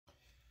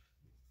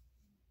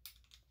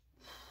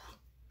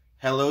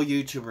Hello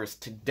YouTubers,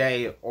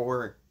 today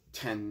or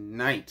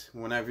tonight,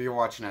 whenever you're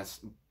watching this,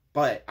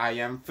 but I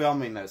am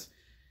filming this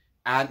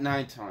at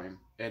nighttime.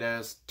 It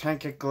is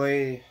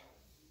technically,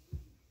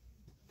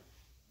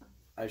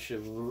 I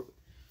should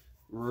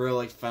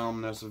really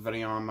film this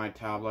video on my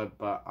tablet,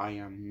 but I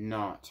am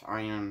not.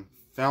 I am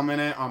filming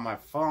it on my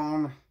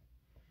phone.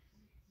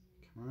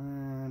 Come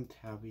on,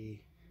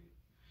 Tabby.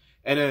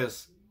 It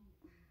is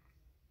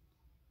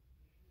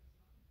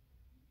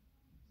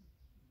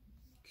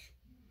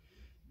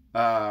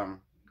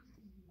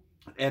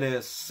it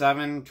is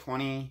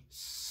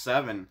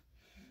 7:27.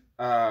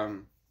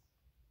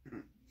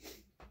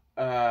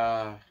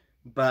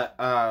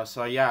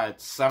 So yeah,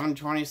 it's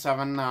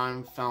 7:27 now.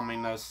 I'm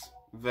filming this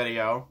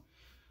video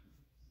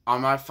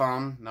on my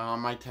phone, not on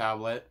my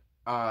tablet.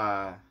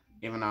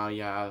 Even though,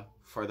 yeah,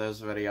 for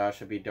this video I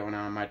should be doing it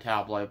on my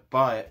tablet,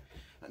 but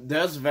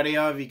this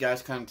video, if you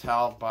guys couldn't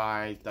tell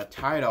by the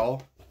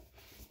title,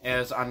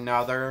 is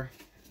another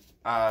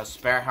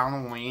Spare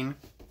Halloween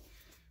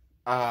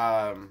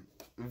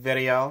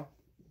video,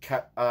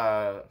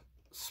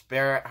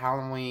 Spirit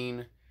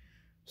Halloween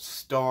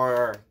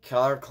Store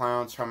Killer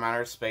Clowns from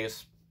Outer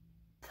Space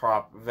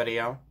prop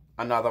video,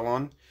 another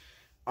one.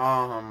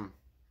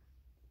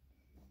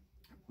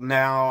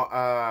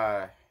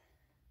 Now,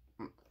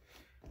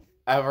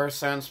 ever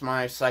since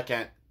my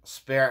second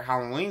Spirit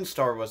Halloween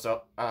store was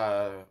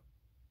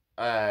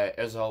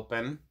is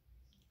open,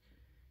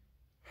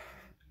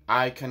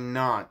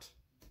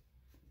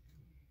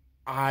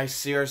 I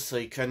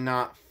seriously could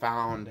not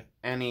found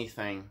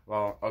anything.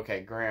 Well,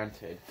 okay,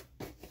 granted.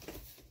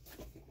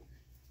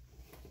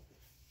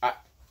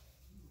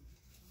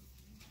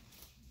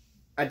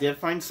 I did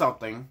find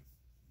something,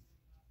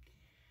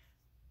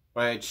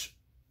 which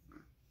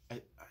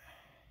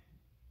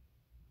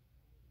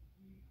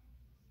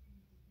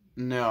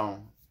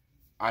no,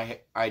 I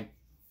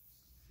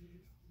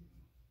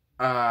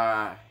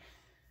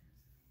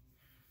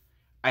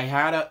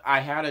had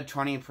a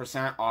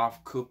 20%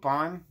 off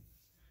coupon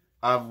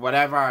of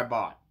whatever I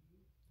bought.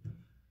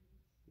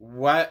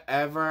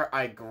 Whatever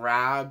I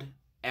grabbed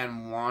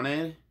and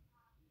wanted,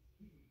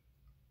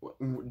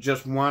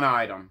 just one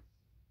item,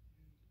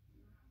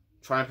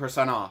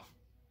 20% off.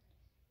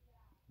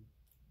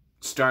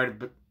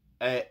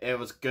 It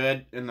was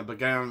good in the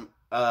beginning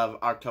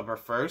of October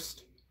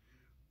 1st.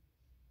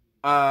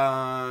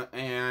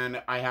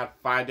 And I had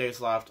 5 days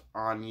left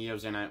on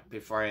using it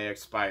before it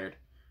expired.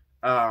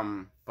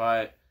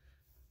 But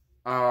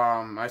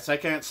my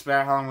second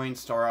Spare Halloween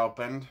store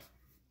opened.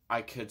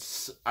 I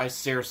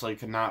seriously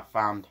could not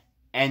find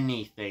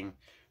anything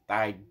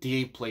that I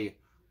deeply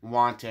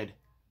wanted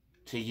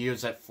to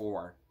use it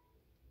for.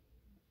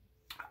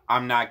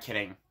 I'm not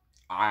kidding.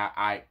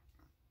 I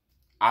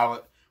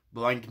would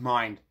blank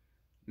mind.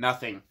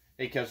 Nothing.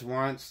 Because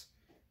once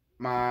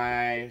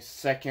my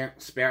second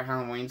Spare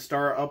Halloween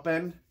store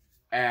opened,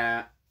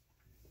 and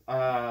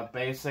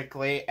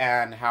basically,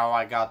 and how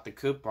I got the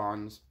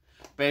coupons.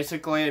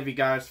 Basically, if you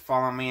guys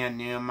follow me and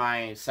knew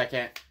my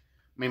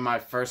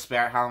first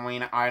Spare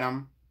Halloween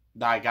item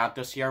that I got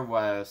this year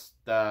was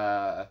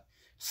the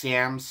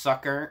Sam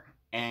Sucker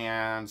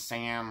and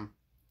Sam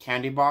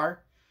Candy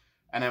Bar.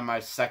 And then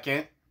my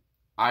second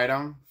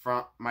item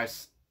from my,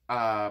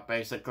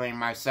 basically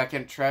my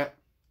second trip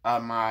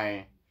of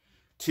my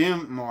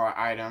two more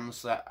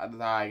items that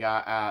I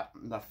got at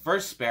the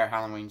first Spare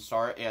Halloween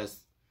store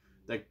is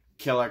the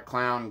Killer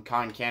Clown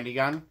Cotton Candy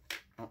Gun.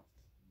 Oh,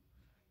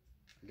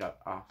 got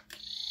off.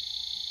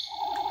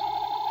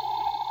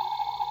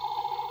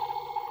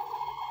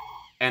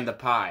 And the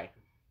pie.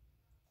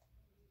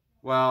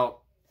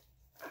 Well,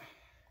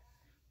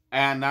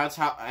 and that's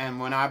how, and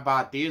when I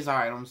bought these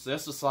items,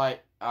 this is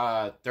like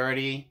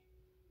 30,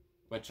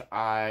 which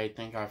I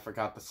think I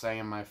forgot to say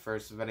in my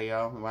first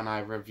video when I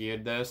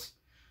reviewed this.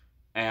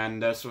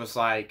 And this was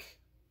like,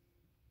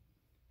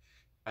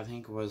 I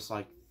think it was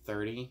like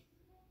 30,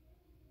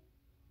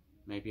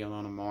 maybe a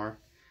little more.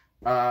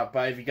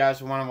 But if you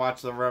guys want to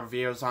watch the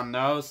reviews on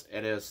those,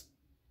 it is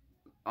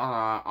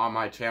on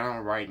my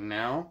channel right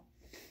now.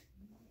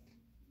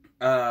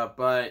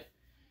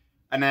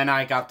 And then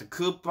I got the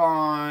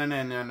coupon,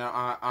 and then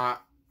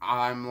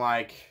I'm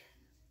like,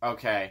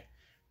 okay,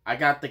 I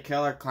got the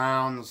Killer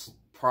Clowns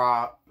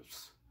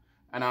props,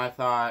 and I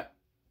thought,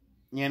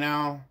 you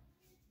know,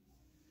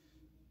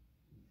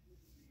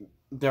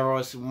 there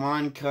was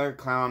one Killer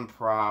Clown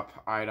prop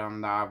item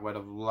that I would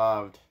have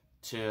loved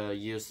to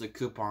use the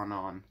coupon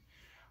on.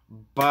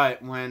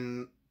 But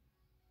once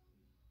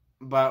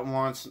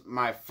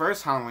my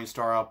first Halloween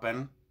store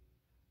opened,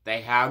 they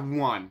had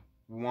one,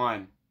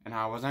 and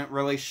I wasn't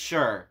really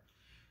sure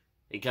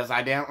because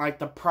I didn't like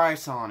the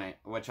price on it,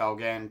 which I'll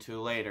get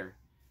into later.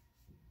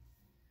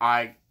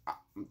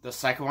 The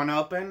second one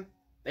opened,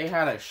 they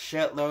had a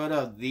shitload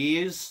of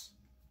these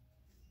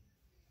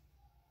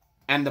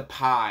and the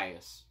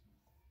pies,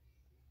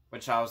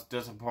 which I was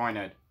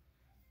disappointed.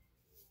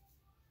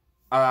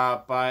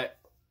 But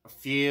a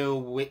few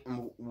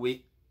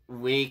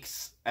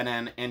weeks and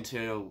then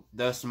into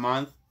this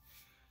month,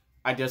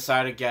 I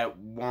decided to get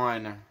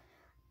one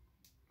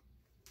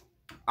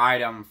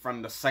item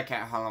from the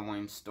second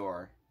Halloween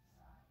store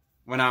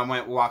when I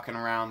went walking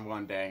around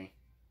one day.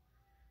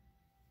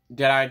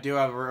 Did I do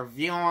a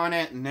review on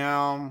it?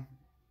 No.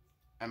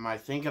 Am I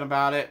thinking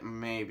about it?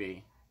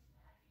 Maybe.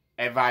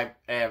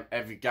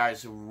 If you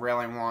guys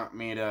really want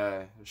me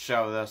to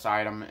show this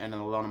item in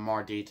a little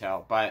more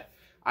detail. But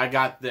I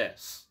got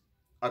this.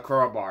 A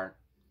crowbar.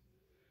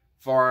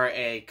 For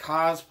a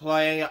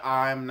cosplay,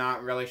 I'm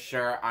not really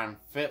sure I'm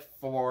fit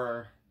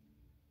for,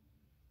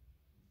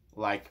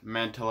 like,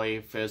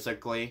 mentally,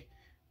 physically.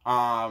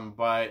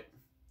 But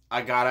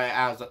I got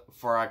it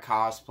for a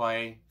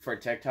cosplay for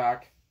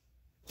TikTok.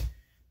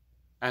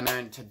 And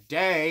then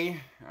today,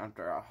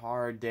 after a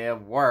hard day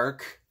of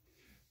work,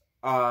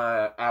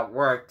 at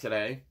work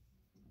today,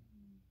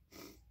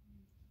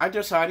 I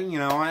decided, you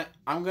know what,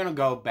 I'm gonna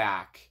go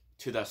back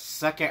to the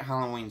second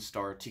Halloween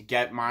store to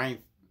get my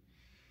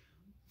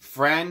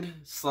friend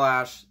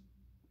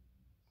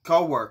 /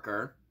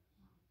 co-worker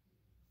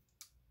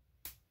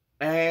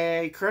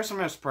a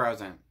Christmas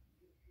present.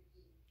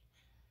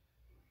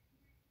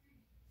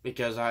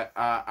 Because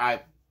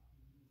I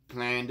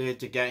planned it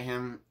to get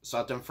him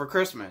something for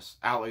Christmas.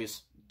 At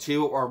least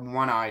 2 or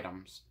 1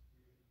 items.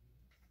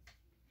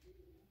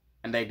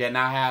 And they did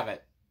not have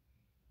it.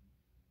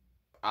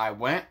 I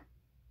went.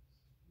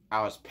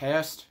 I was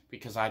pissed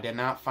because I did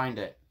not find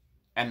it.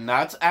 And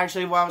that's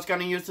actually what I was going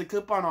to use the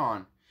coupon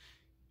on.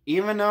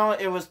 Even though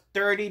it was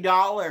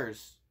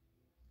 $30.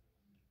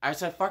 I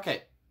said, fuck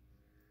it.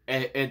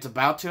 It's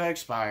about to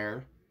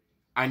expire.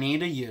 I need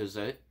to use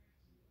it.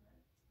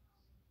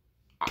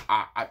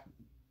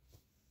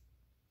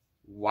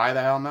 Why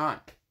the hell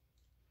not?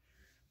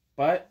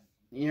 But,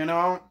 you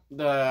know,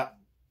 the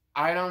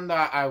item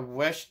that I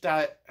wish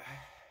that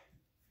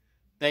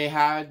they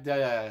had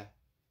to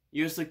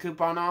use the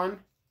coupon on,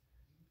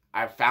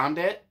 I found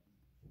it.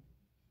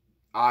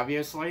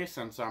 Obviously,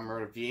 since I'm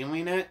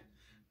reviewing it.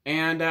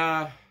 And,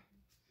 I'm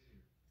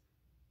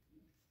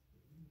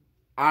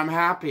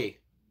happy.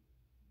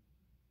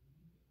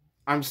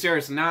 I'm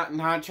serious, not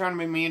trying to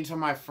be mean to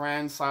my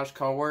friend /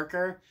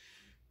 co-worker.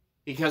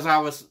 Because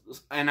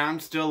I'm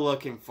still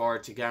looking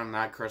forward to getting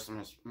that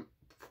Christmas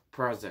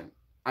present.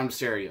 I'm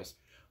serious.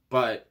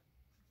 But,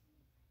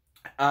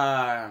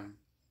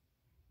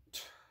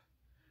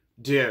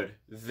 dude,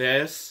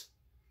 this,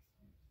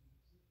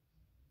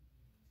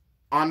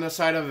 on the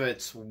side of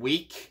its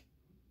weak,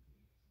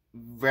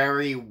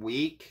 very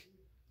weak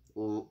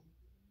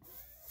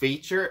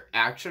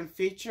action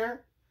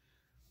feature,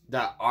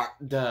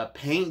 the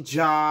paint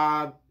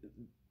job,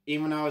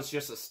 even though it's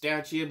just a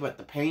statue, but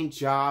the paint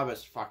job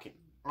is fucking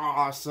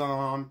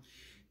awesome.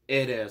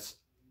 It is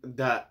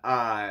the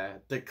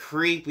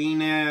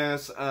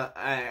creepiness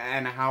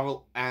and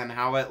how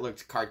it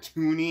looks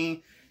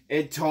cartoony.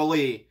 It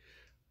totally,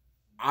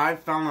 I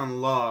fell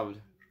in love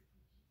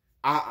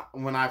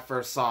when I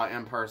first saw it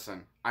in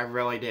person. I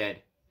really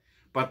did.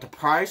 But the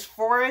price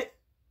for it,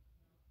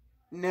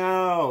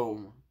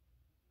 no.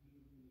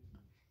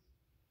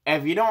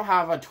 If you don't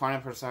have a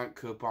 20%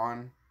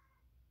 coupon,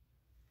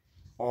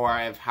 or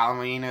if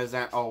Halloween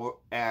isn't over,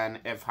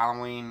 and if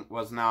Halloween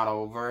was not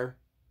over,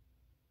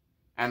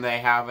 and they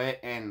have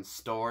it in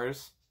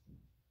stores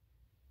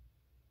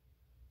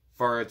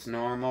for its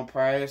normal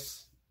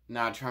price,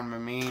 not trying to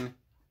be mean,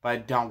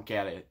 but don't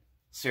get it.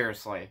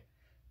 Seriously.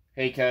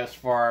 Because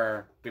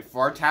for,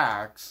 before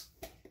tax,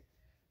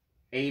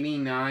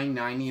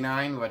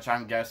 $89.99, which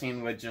I'm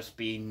guessing would just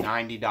be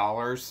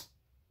 $90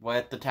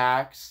 with the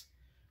tax,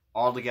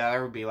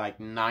 altogether would be like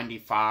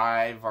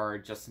 $95 or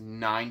just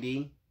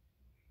 $90.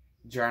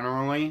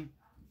 Generally,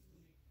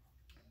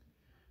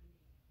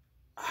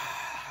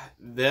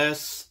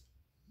 this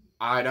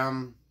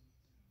item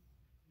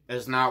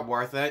is not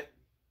worth it.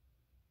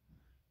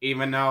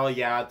 Even though,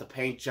 yeah, the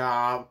paint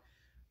job,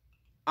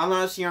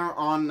 unless you're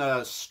on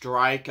the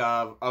strike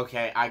of,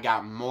 okay, I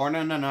got more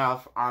than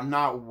enough, I'm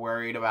not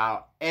worried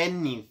about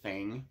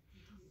anything,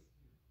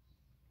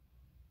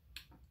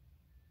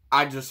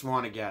 I just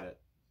want to get it.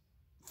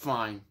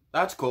 Fine.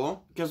 That's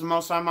cool, because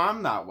most of the time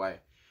I'm that way.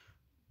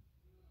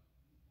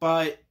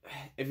 But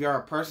if you're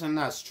a person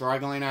that's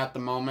struggling at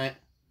the moment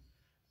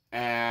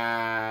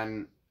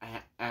and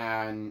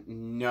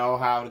know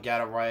how to get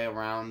away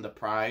around the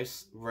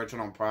price,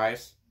 original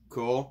price,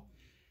 cool.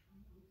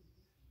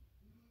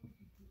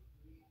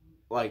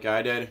 Like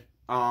I did.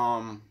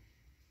 But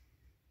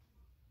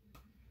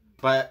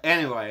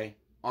anyway,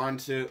 on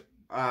to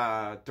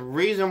the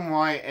reason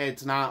why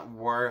it's not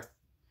worth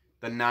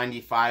the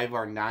 $95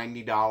 or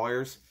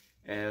 $90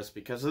 is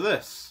because of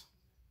this.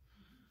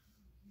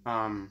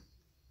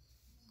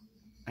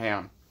 Hang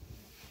on.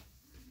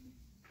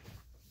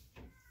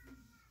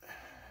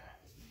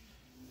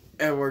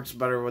 It works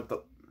better with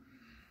the...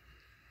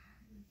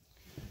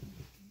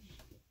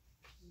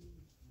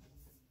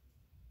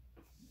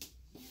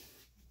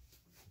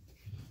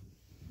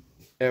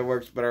 It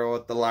works better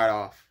with the light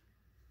off.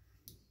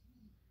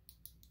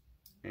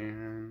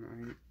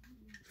 And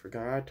I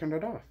forgot I turned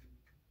it off.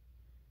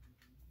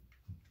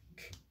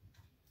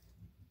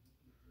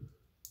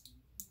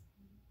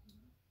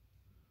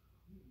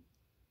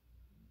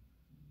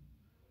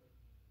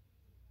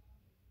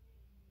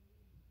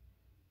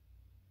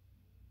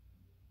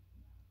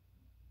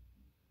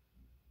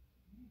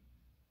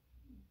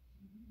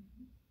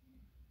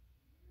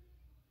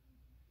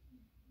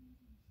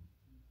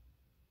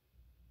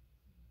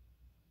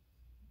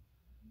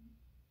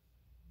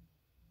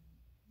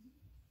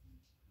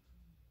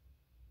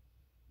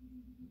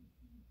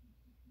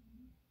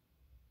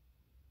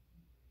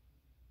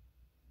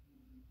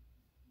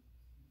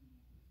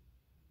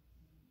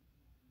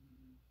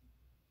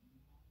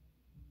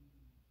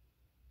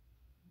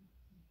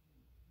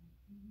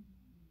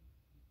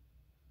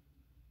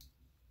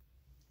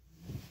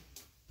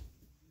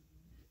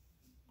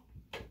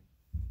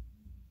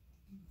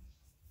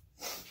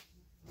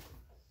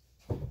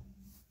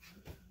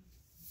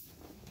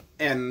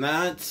 And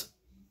that's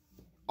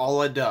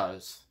all it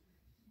does.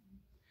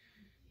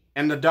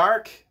 In the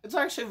dark, it's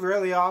actually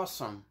really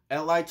awesome.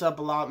 It lights up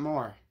a lot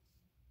more.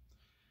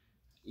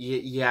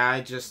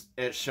 Yeah,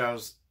 it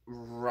shows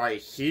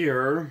right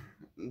here,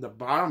 the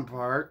bottom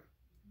part.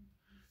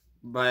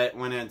 But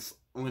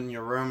when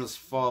your room is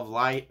full of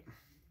light,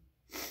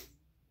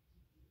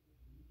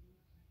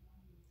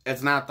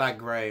 it's not that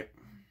great.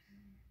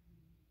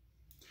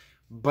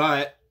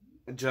 But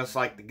just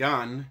like the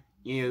gun,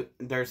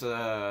 there's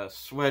a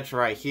switch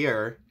right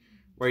here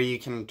where you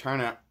can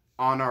turn it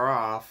on or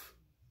off.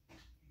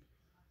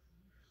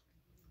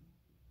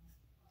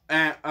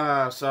 And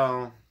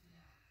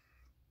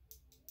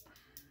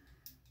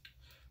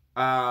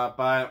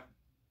but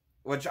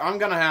which I'm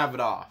gonna have it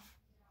off.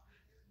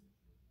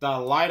 The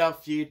light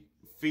up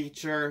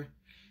feature,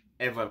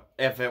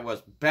 if it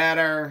was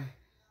better,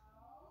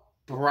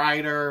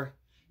 brighter,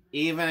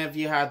 even if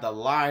you had the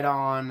light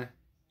on,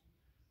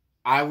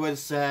 I would have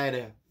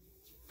said,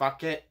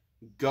 fuck it,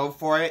 go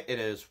for it. It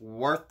is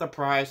worth the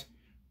price,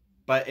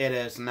 but it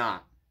is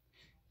not.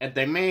 If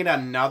they made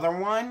another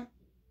one,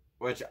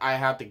 which I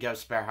have to give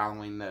Spare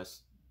Halloween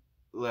this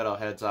little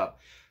heads up,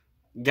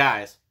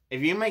 guys,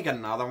 if you make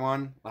another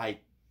one,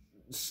 like,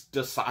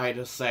 decide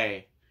to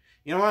say,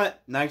 you know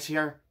what, next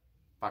year,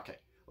 fuck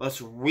it. Let's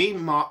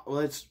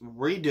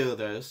redo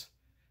this,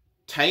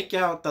 take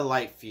out the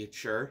light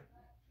feature,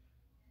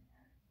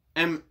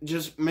 and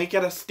just make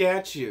it a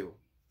statue.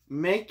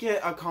 Make it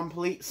a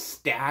complete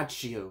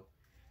statue.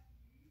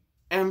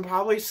 And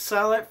probably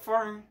sell it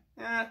for,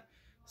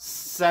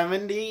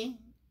 70,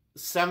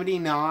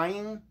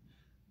 79,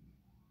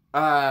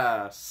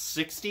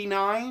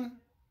 69,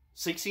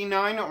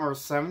 69 or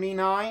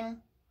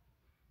 79.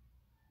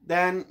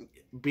 Then,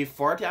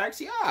 before tax,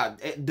 yeah,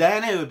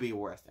 then it would be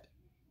worth it.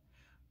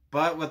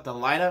 But with the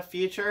light up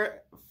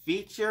feature,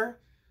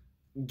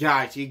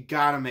 guys, you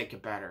gotta make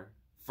it better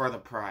for the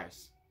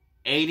price.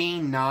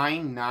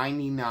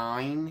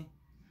 $89.99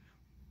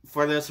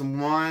 for this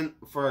one,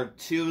 for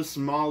two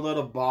small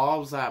little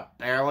bulbs that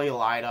barely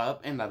light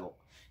up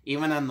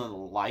even in the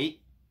light.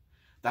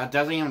 That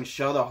doesn't even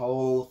show the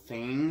whole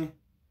thing.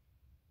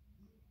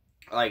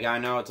 Like, I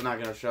know it's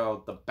not gonna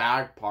show the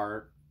back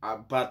part,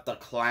 but the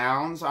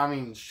clowns, I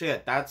mean,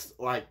 shit, that's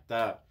like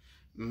the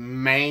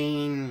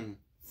main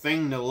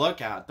thing to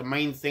look at, the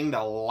main thing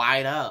to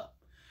light up,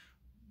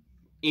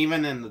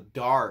 even in the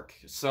dark.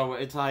 So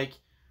it's like,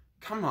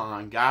 come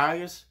on,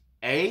 guys.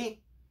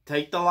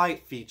 Take the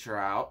light feature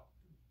out,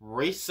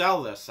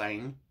 resell this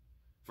thing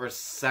for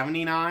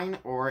 $79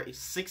 or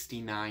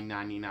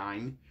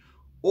 $69.99,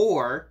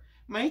 or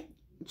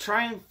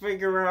try and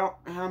figure out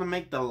how to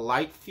make the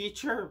light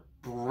feature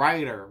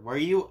brighter, where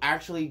you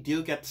actually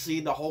do get to see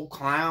the whole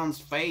clown's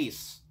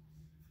face.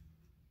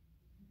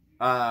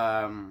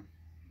 But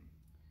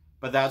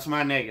that's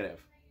my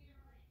negative.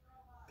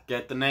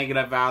 Get the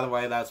negative out of the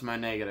way, that's my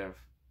negative.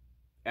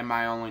 And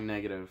my only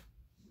negative.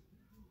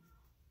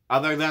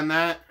 Other than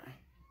that,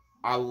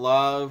 I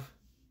love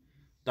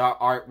the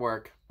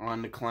artwork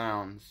on the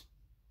clowns.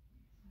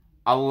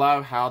 I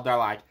love how they're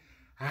like,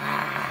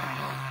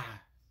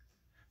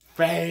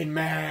 fade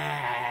me.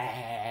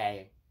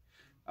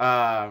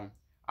 I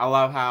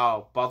love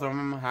how both of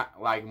them,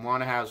 like,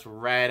 one has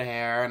red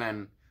hair and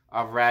then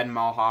a red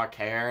mohawk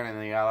hair,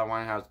 and the other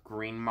one has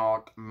green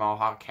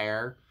mohawk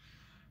hair.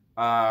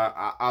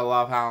 I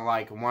love how,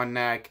 like, one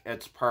neck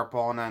it's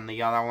purple and then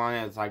the other one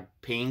is like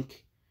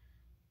pink.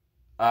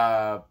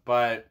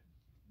 But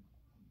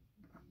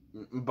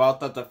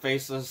both of the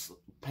faces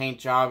paint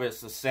job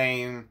is the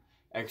same,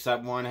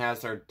 except one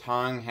has their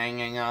tongue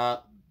hanging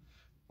up,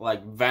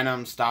 like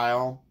Venom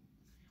style.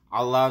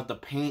 I love the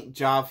paint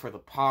job for the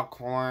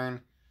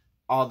popcorn,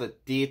 all the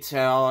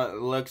detail.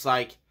 It looks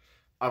like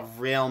a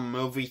real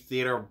movie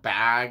theater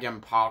bag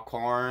and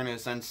popcorn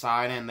is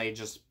inside, and they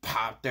just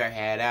pop their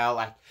head out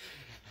like,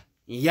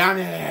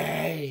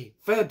 yummy,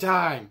 food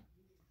time.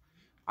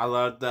 I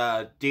love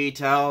the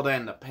detailed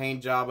and the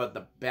paint job of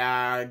the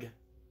bag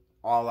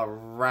all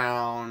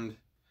around.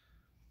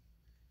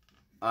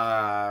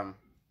 And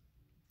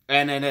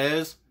it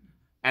is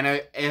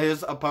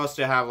supposed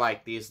to have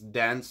like these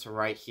dents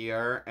right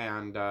here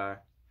and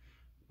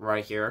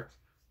right here.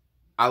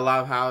 I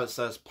love how it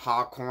says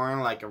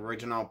popcorn, like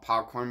original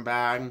popcorn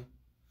bag,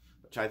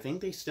 which I think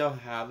they still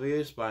have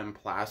these, but in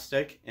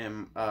plastic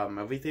in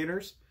movie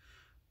theaters.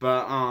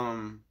 But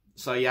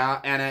so yeah,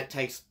 and it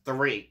takes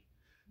three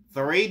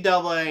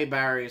AA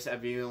batteries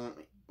if you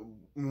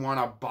want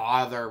to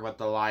bother with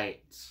the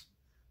lights.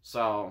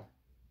 So,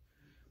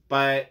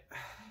 but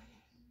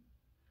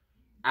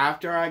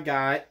after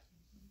I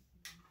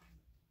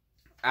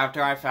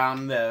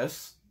found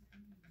this,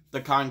 the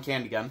cotton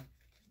candy gun.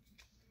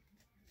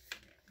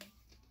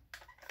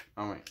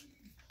 Oh wait.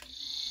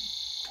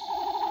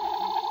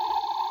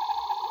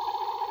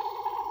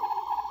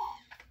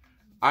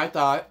 I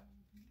thought,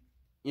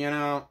 you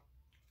know,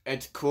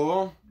 it's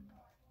cool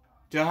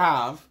to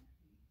have.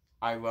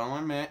 I will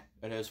admit,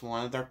 it is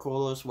one of their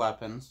coolest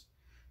weapons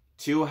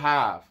to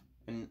have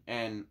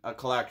in a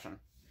collection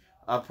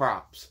of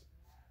props.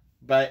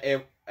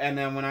 And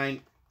then when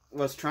I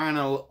was trying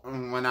to,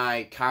 when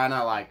I kind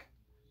of like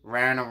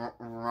run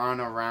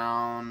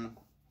around,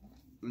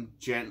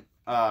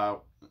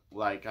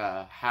 like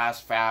a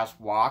fast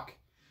walk,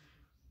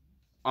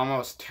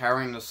 almost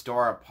tearing the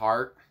store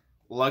apart,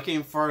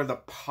 looking for the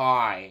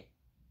pie.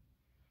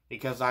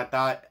 Because I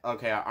thought,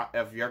 okay,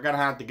 if you're gonna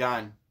have the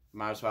gun,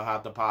 might as well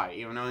have the pie.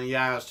 Even though,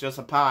 yeah, it's just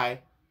a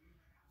pie.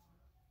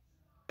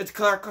 It's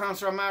Klowns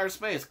from outer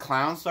space.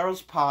 Clowns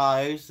throws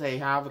pies. They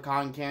have a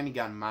cotton candy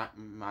gun.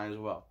 Might as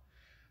well.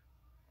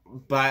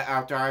 But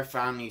after I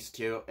found these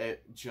two,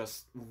 it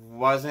just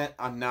wasn't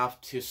enough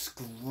to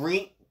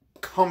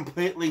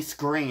completely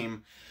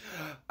scream,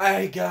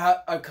 I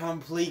got a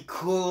complete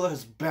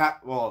coolest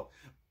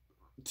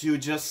to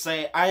just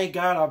say, I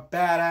got a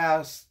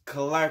badass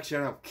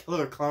collection of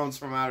killer clowns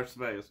from outer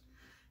space.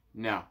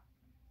 No.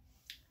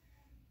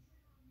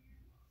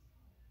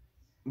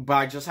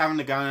 By just having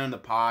the gun and the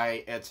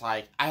pie, it's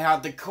like, I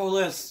have the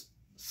coolest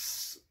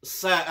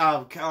set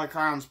of killer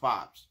clowns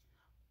props.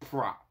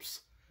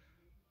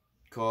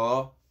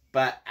 Cool.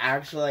 But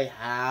actually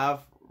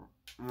have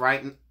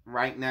right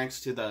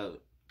next to the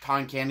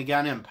cotton candy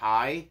gun and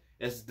pie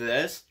is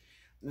this.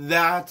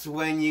 That's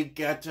when you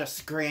get to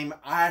scream,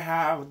 I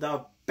have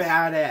the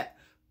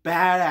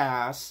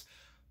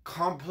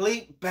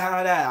complete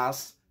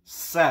badass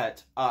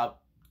set of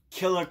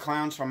killer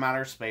clowns from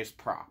outer space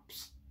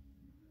props.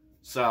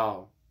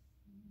 So,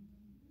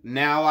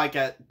 now I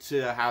get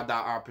to have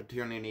that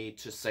opportunity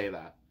to say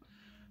that.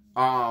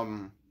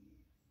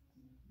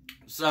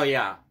 So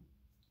yeah.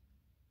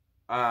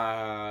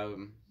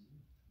 And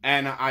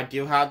I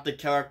do have the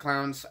Killer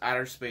Klowns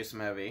Outer Space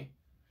movie.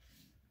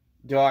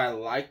 Do I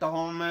like the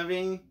whole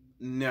movie?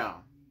 No.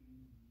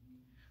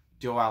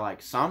 Do I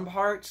like some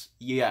parts?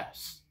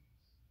 Yes.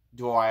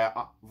 Do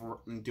I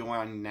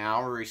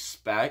now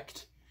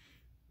respect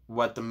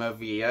what the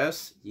movie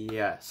is?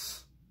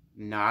 Yes.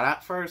 Not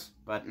at first,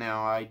 but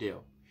now I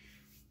do.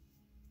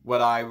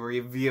 Would I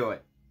review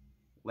it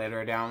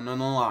later down in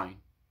the line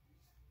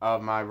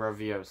of my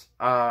reviews?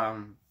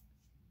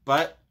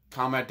 But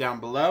comment down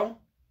below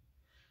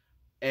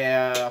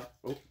if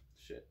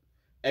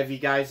you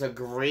guys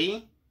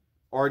agree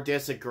or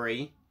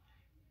disagree.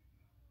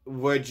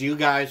 Would you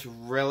guys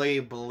really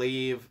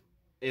believe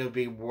it would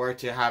be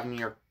worth it having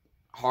your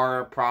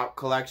horror prop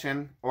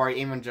collection, or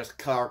even just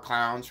Killer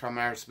Klowns from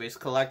Outer Space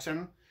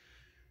collection?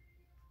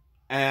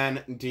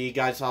 And do you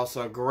guys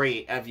also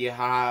agree, if you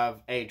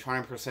have a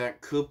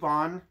 20%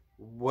 coupon,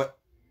 what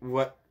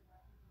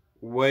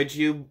would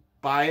you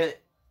buy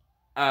it?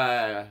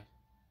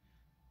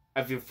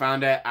 If you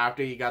found it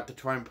after you got the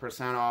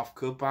 20% off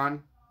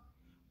coupon?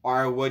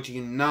 Or would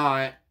you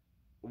not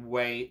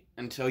wait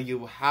until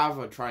you have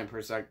a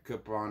 20%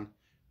 coupon,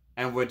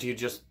 and would you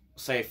just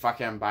say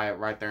fuck it and buy it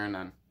right there and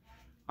then?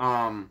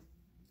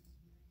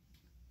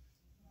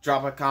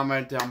 Drop a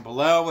comment down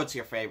below. What's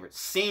your favorite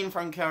scene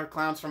from Killer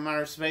Klowns from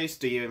Outer Space?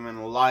 Do you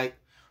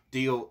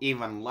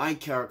even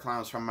like Killer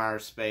Klowns from Outer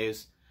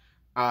Space?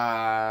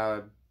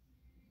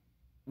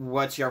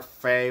 What's your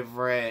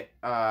favorite,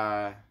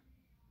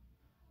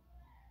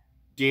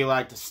 do you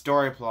like the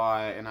story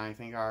plot? And I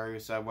think I already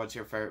said, what's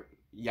your favorite?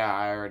 Yeah,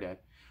 I already did.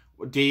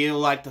 Do you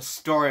like the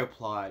story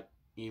plot?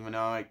 Even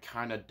though it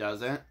kind of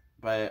doesn't,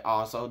 but it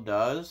also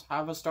does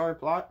have a story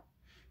plot.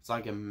 It's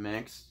like a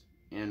mix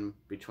in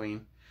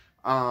between.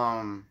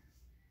 So,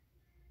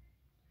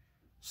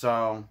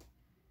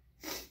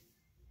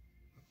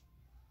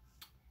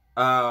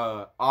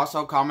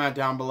 also comment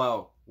down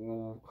below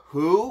who,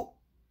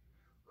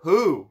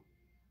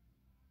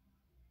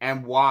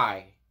 and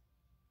why.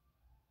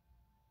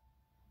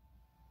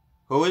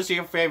 Who is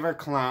your favorite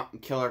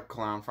killer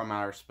clown from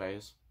outer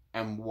space?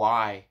 And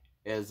why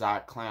is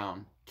that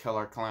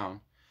killer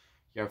clown,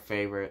 your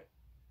favorite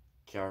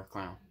killer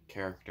clown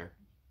character?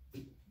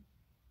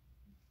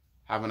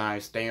 Have a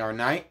nice day or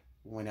night.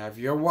 Whenever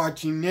you're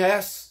watching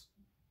this,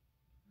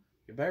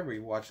 you better be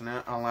watching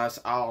it, unless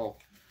I'll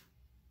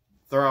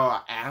throw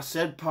an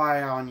acid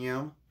pie on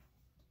you,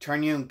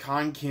 turn you in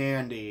cotton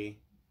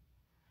candy,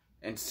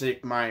 and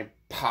stick my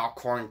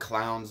popcorn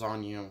clowns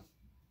on you.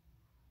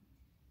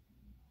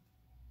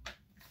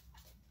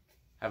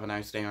 Have a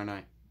nice day or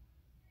night.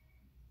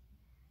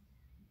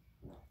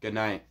 Good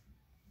night.